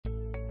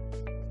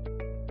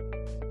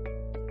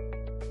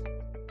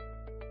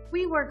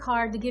We work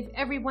hard to give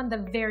everyone the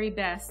very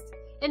best,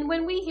 and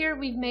when we hear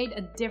we've made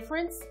a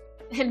difference,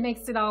 it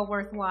makes it all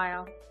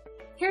worthwhile.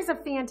 Here's a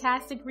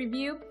fantastic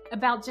review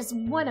about just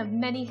one of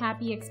many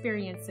happy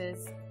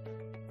experiences.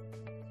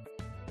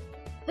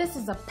 This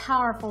is a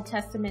powerful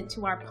testament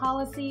to our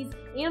policies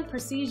and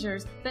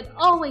procedures that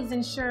always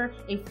ensure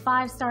a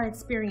 5-star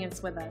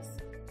experience with us.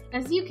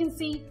 As you can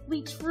see,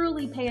 we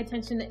truly pay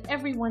attention to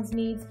everyone's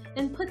needs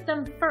and put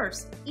them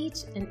first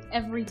each and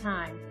every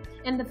time.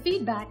 And the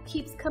feedback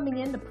keeps coming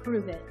in to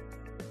prove it.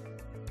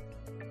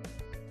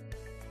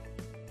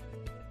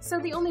 So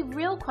the only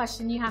real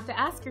question you have to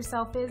ask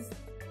yourself is,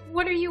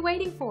 what are you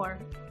waiting for?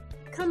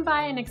 Come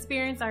by and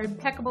experience our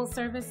impeccable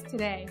service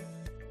today.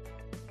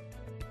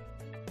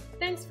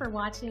 Thanks for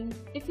watching.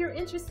 If you're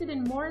interested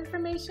in more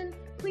information,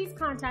 please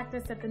contact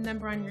us at the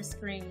number on your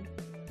screen.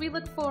 We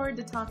look forward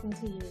to talking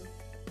to you.